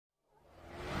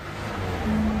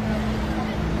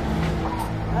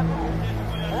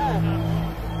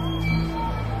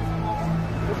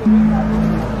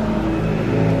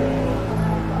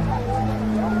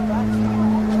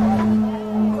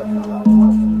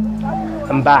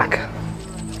I'm back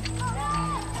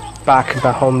in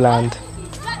my homeland,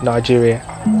 Nigeria.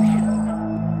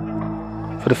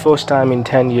 For the first time in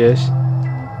 10 years,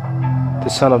 the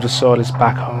son of the soil is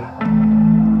back home.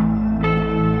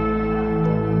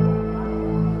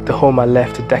 The home I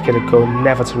left a decade ago,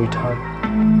 never to return.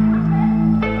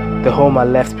 The home I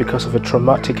left because of a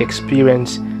traumatic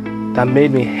experience that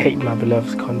made me hate my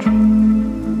beloved country.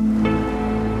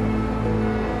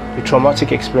 The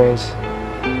traumatic experience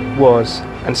was,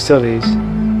 and still is,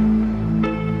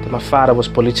 that my father was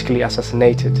politically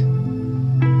assassinated,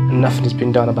 and nothing has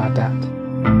been done about that.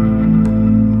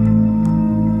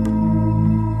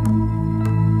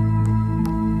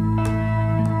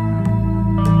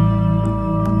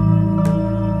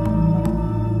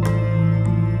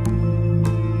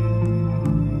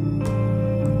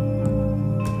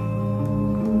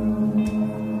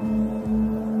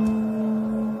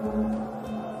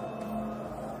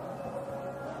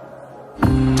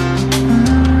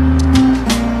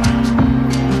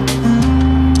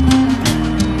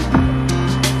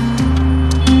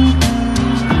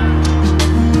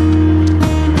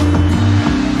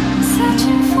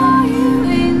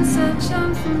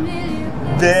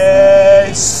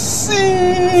 There's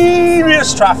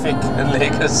serious traffic in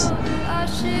Lagos.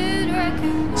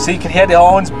 So you can hear the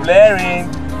horns blaring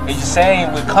and you're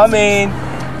saying, we're coming,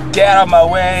 get out of my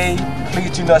way,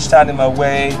 please do not stand in my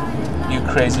way, you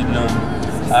crazy loon.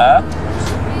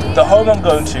 The home I'm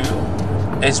going to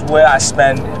is where I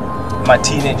spent my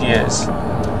teenage years,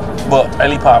 but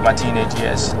early part of my teenage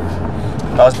years.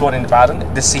 I was born in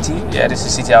Balogun, this city, yeah, this is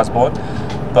the city I was born,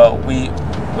 but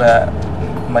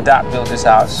my dad built this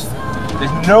house.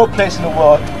 There's no place in the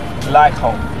world like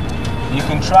home. You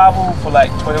can travel for like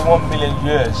 21 million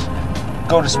years,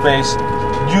 go to space,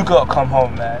 you gotta come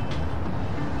home, man.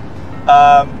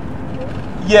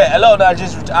 Yeah, a lot of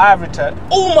Nigerians, I have returned.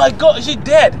 Oh my God, is she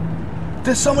dead?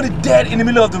 There's somebody dead in the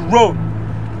middle of the road.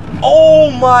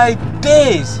 Oh my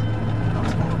days.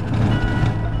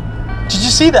 Did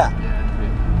you see that?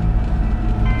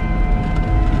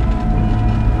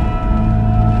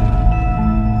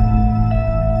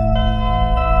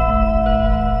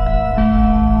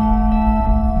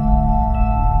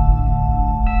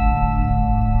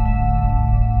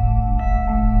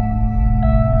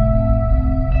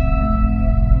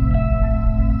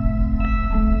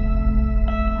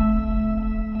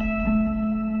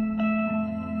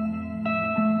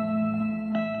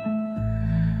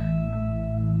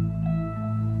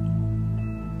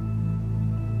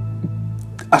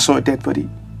 I saw a dead body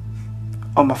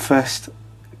on my first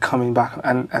coming back,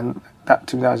 and that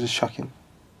to me, that was just shocking.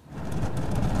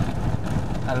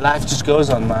 And life just goes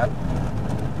on, man.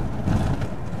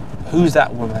 Who's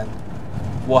that woman?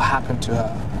 What happened to her?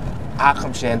 How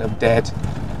come she ended up dead?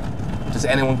 Does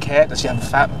anyone care? Does she have a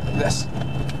family?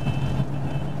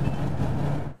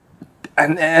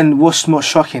 And what's more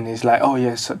shocking is like, oh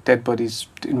yes, dead bodies,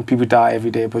 people die every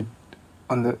day, but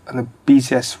on the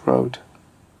BTS road,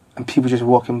 and people just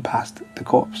walking past the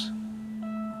corpse.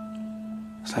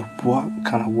 It's like, what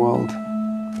kind of world,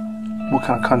 what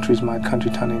kind of country is my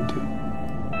country turning into?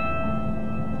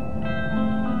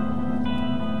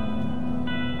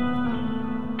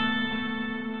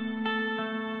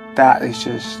 That is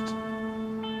just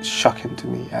shocking to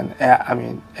me, and I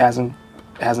mean, it hasn't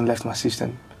left my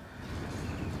system.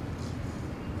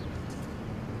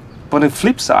 But on the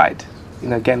flip side, you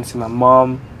know, getting to my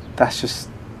mom, that's just,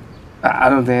 I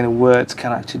don't think any words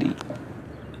can actually,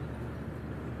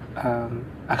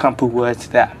 I can't put words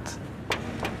to that.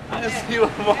 I see your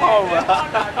mom.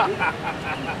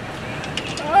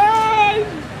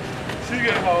 She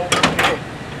get home.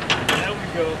 There we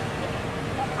go.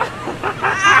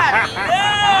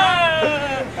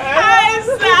 Hi,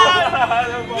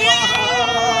 Sam.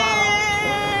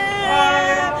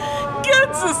 Good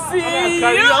to see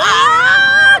you.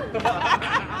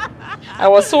 I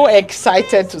was so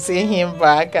excited to see him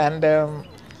back, and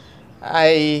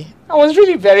I was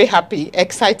really very happy,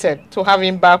 excited to have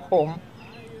him back home.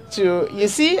 You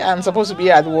see, I'm supposed to be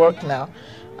at work now.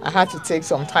 I had to take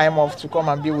some time off to come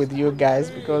and be with you guys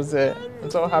because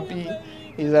I'm so happy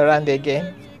he's around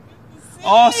again.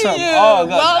 Awesome! Oh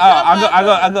God! I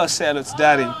got to say hello to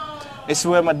Daddy. It's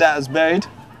where my dad is buried.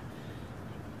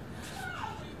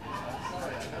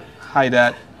 Hi,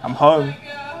 Dad. I'm home.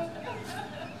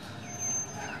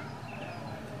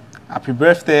 Happy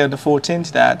birthday on the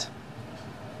 14th, Dad.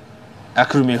 I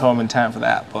couldn't be home in time for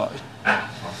that, but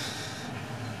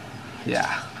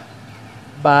yeah.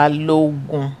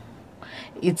 Balogun.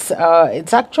 It's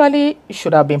actually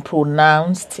should have been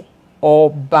pronounced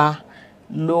Balogun.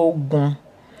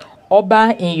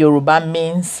 Oba in Yoruba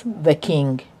means the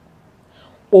king.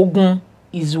 Ogun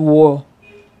is war.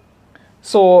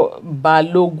 So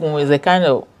Balogun is a kind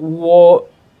of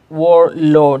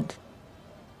warlord.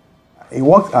 He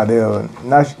worked at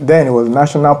then it was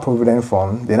National Provident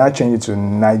Fund. They now changed it to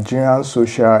Nigerian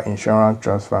Social Insurance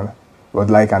Trust Fund. It was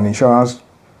like an insurance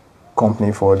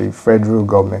company for the federal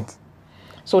government.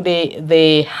 So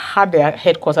they had their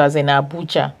headquarters in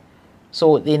Abuja.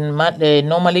 So they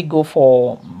normally go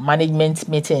for management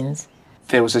meetings.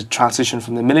 There was a transition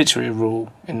from the military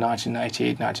rule in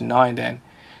 1998, 99 then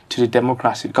to the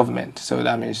democratic government. So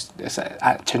that means there's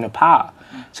a change of power.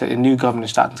 So a new government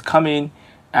is starting to come in,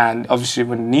 and obviously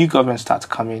when the new government starts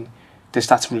to come in, they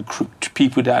start to recruit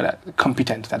people that are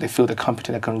competent, that they feel they're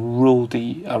competent, that can run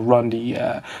the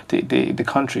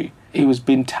country. It was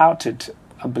being touted,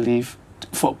 I believe,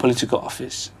 for political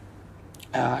office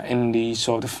in the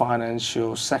sort of the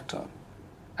financial sector.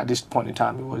 At this point in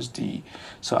time, it was the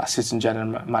assistant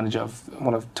general manager of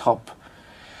one of the top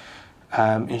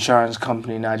insurance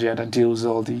company in Nigeria that deals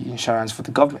all the insurance for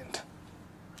the government,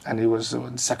 and he was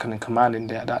second in command in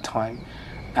there at that time.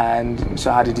 And so,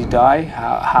 how did he die?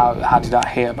 How did I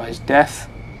hear about his death?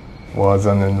 Was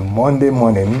on a Monday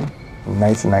morning,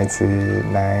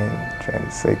 1999,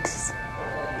 26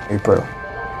 April.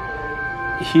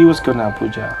 He was going to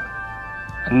Abuja,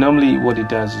 and normally what he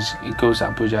does is he goes to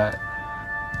Abuja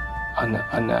on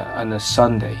a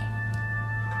Sunday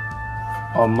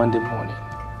or Monday morning.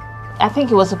 I think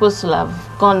he was supposed to have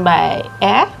gone by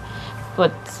air,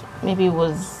 but maybe he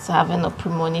was having a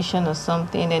premonition or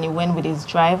something, and he went with his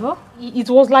driver. It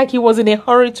was like he was in a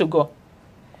hurry to go.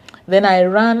 Then I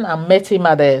ran and met him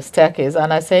at the staircase,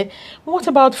 and I said, "What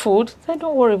about food?" He said,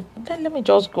 "Don't worry, then let me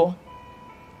just go."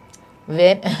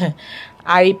 Then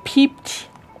I peeped.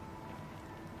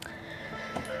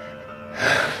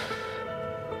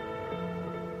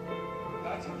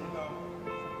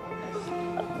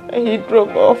 He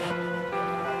drove off.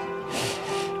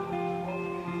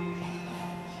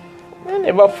 And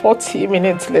about 40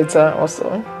 minutes later or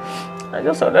so, I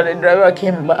just saw that the driver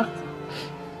came back.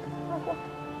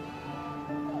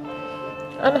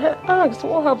 And I asked,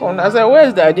 "What happened?" I said,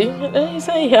 "Where's Daddy?" And he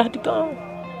said he had gone.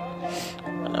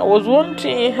 And I was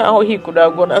wondering how he could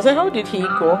have gone. I said, "How did he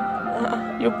go?"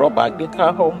 "You brought back the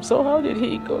car home, so how did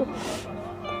he go?"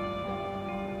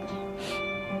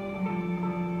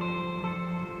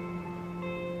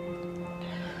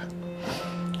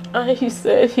 And he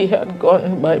said he had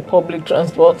gone by public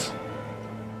transport.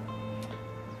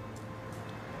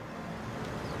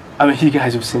 I mean, you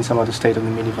guys have seen some of the state of the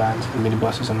minivans and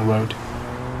minibuses on the road.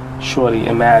 Surely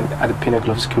a man at the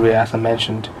pinnacle of his career, as I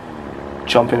mentioned,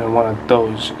 jumping on one of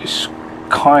those is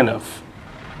kind of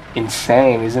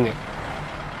insane, isn't it?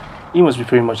 He must be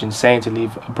pretty much insane to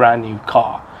leave a brand new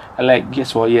car. And like,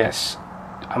 guess what? Yes,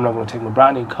 I'm not going to take my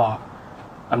brand new car.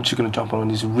 I'm just going to jump on one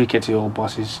of these rickety old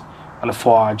buses on a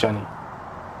 4-hour journey.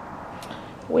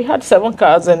 We had 7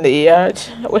 cars in the yard.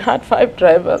 We had 5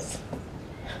 drivers.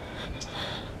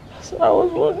 So I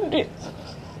was wondering.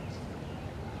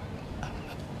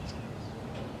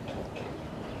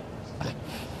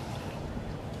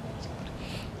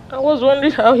 I was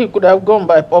wondering how he could have gone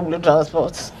by public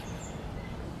transport.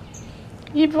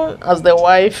 Even as the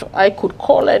wife, I could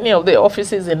call any of the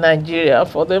offices in Nigeria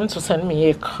for them to send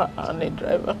me a car and a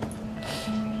driver.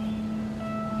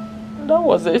 That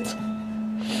was it.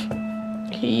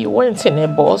 He went in a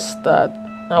bus that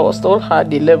I was told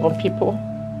had 11 people.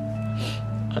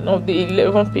 And of the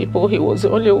 11 people, he was the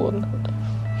only one.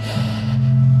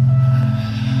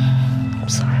 I'm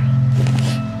sorry.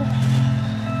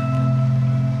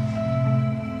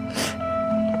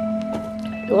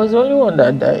 He was the only one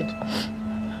that died.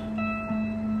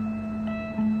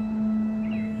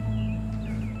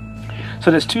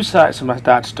 So there's 2 sides to my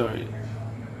dad's story.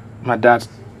 My dad's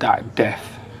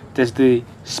death. There's the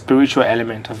spiritual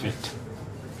element of it,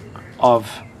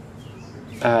 of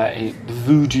a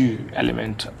voodoo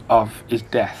element of his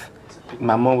death.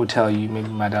 My mom would tell you maybe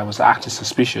my dad was acting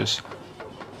suspicious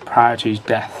prior to his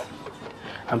death.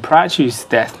 And prior to his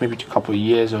death, maybe a couple of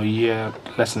years or a year,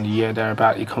 less than a year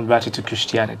thereabout, he converted to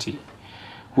Christianity,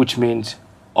 which means,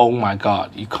 oh my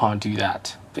God, you can't do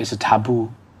that. It's a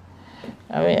taboo.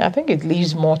 I mean, I think it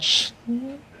leaves much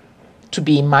to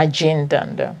be imagined,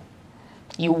 and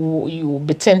you will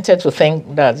be tempted to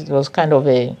think that it was kind of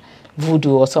a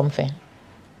voodoo or something.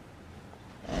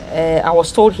 I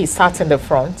was told he sat in the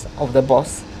front of the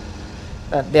bus,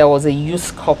 that there was a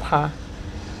used copper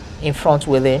in front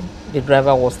with him. The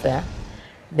driver was there.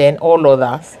 Then all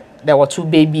others. There were 2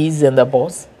 babies in the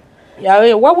bus. Yeah, I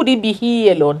mean, why would it be he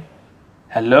alone?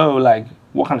 Hello, like,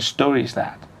 what kind of story is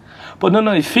that? But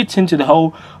no, it fits into the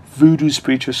whole voodoo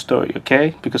spiritual story,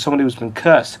 okay? Because somebody who's been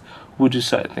cursed would do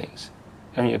certain things.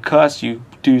 And when you're cursed, you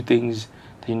do things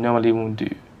that you normally won't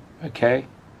do, okay?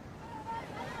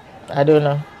 I don't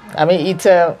know. I mean,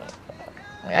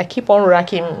 I keep on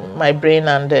racking my brain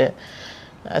and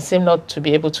I seem not to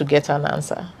be able to get an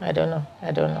answer. I don't know.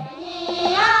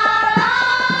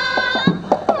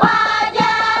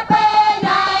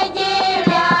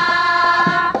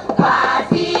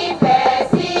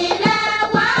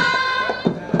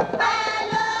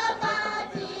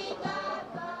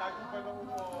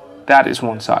 That is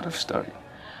one side of the story.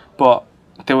 But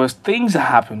there was things that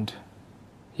happened,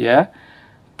 yeah,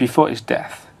 before his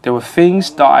death. There were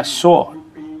things that I saw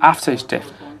after his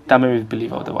death that made me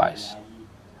believe otherwise.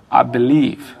 I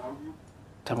believe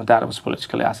that my dad was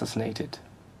politically assassinated.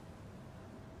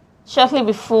 Shortly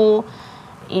before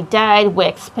he died, we're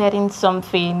expecting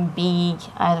something big,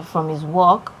 either from his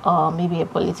work or maybe a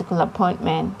political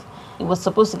appointment. He was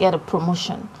supposed to get a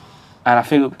promotion. And I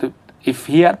feel that if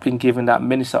he had been given that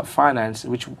Minister of Finance,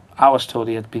 which I was told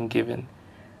he had been given,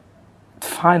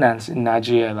 finance in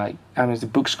Nigeria, like, I mean, the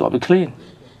books got to be clean.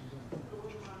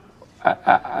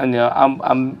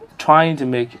 I'm trying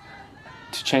to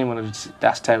change one of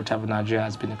that stereotype of Nigeria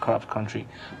has been a corrupt country,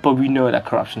 but we know that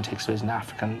corruption takes place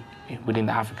within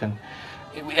the African,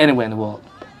 anywhere in the world.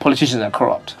 Politicians are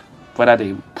corrupt, whether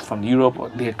they from Europe or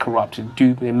they're corrupt.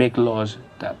 They make laws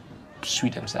that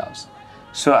suit themselves.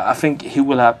 So I think he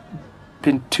will have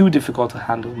been too difficult to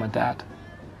handle, my dad,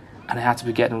 and I had to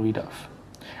be getting rid of.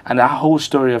 And that whole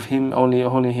story of him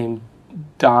only him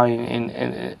dying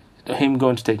and him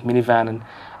going to take minivan, and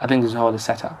I think this is all the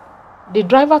setup. The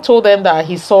driver told them that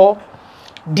he saw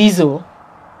diesel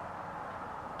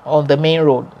on the main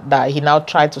road, that he now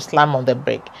tried to slam on the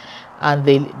brake, and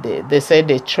they said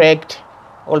they trekked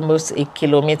almost a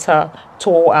kilometer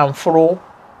to and fro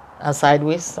and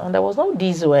sideways, and there was no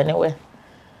diesel anywhere.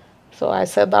 So I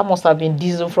said that must have been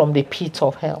diesel from the pit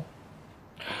of hell.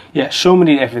 Yeah, show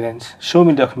me the evidence, show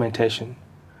me documentation,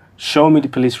 show me the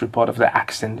police report of the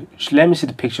accident. Let me see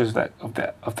the pictures of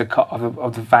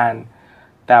the van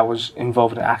that was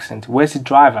involved in the accident. Where's the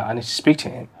driver? I need to speak to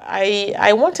him.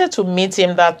 I wanted to meet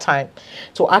him that time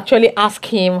to actually ask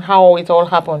him how it all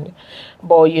happened,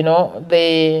 but you know,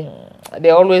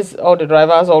 all the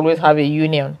drivers always have a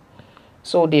union.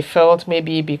 So they felt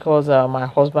maybe because my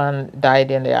husband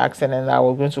died in the accident, I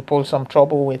was going to pull some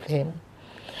trouble with him.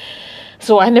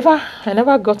 So I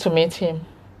never got to meet him.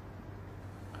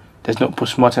 There's no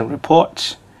postmortem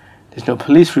reports. There's no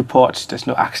police reports. There's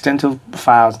no accidental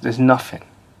files. There's nothing.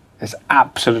 There's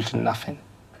absolutely nothing.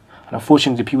 And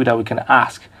unfortunately, the people that we can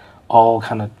ask are all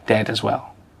kind of dead as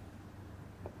well.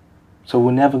 So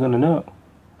we're never going to know.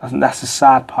 I think that's the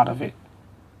sad part of it.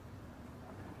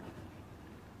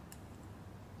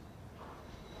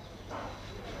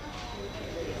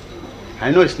 I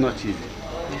know it's not easy,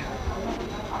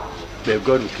 but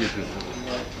God will keep you.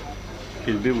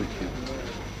 He'll be with you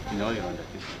in all your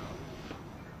undertakings.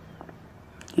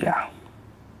 Yeah.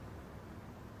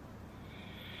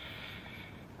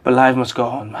 But life must go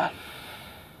on, man.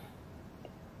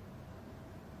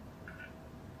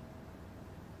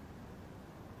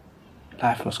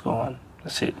 Life must go on.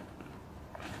 That's it.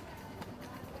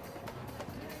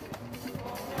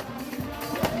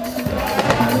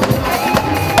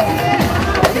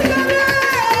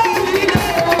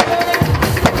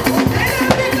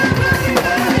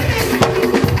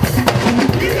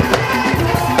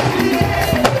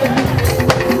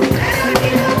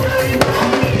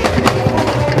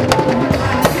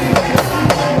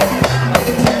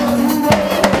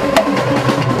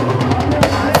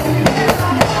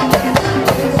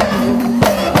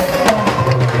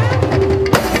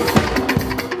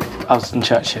 I was in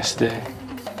church yesterday,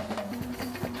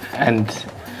 and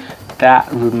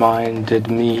that reminded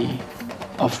me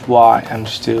of why I'm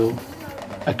still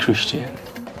a Christian.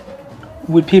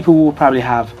 With people who will probably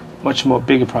have much more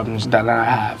bigger problems than I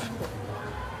have,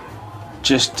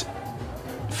 just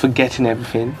forgetting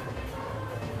everything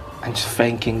and just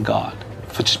thanking God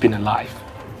for just being alive.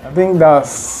 I think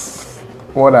that's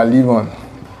what I live on.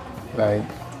 Like,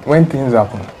 when things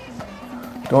happen,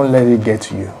 don't let it get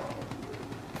to you.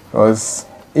 Because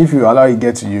if you allow it to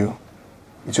get to you,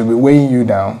 it will be weighing you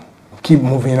down. Keep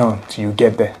moving on till you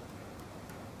get there.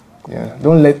 Yeah.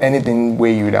 Don't let anything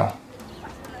weigh you down.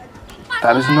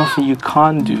 That is nothing you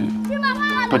can't do,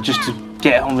 but just to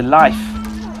get on with life.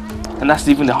 And that's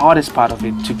even the hardest part of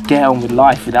it, to get on with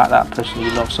life without that person you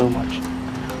love so much.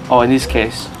 Or in this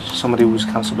case, somebody who's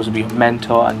kind of supposed to be your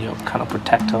mentor and your kind of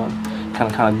protector, and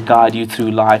kind of guide you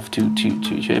through life to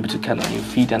you're able to kind of on your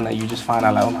feet, and then you just find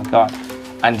out like, oh my God,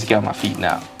 I need to get on my feet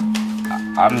now.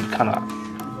 I'm kind of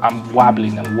I'm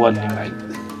wobbling and waddling, like,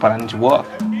 but I need to walk.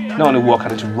 Not only walk, I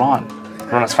need to run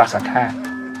as fast as I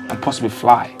can, and possibly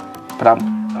fly. But I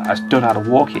don't know how to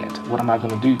walk yet. What am I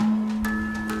going to do?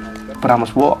 But I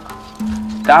must walk.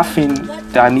 That thing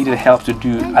that I needed help to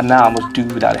do, and now I must do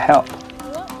without help.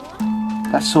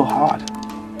 That's so hard.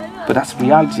 But that's the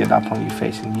reality at that point you're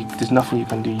facing. There's nothing you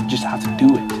can do. You just have to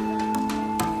do it.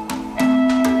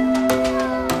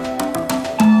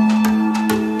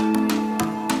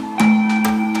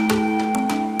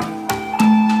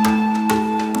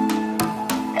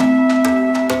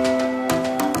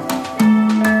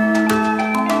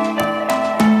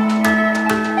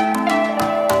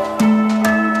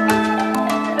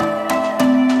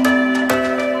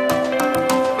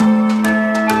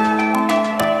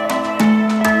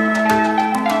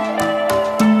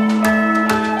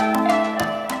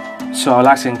 So I'd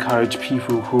like to encourage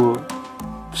people who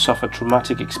suffer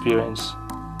traumatic experience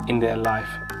in their life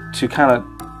to kind of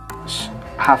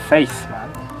have faith, man.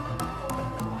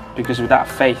 Because without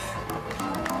faith,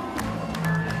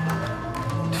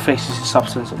 faith is the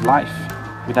substance of life.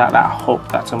 Without that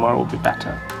hope that tomorrow will be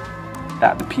better,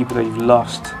 that the people that you've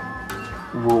lost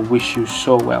will wish you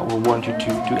so well, will want you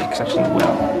to do exceptionally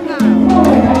well.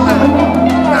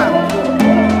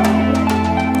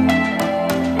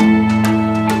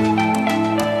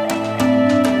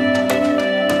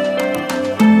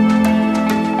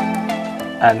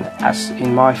 And as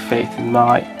in my faith,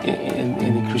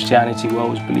 in Christianity, we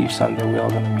always believe someday we're all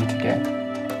going to meet again.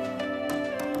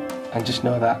 And just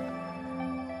know that,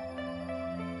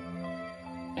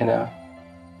 you know,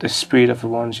 the spirit of the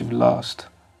ones you've lost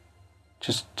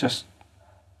just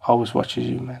always watches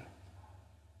you, man.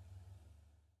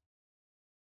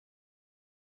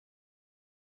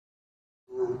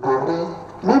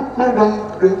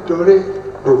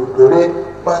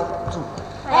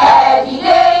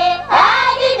 Hey,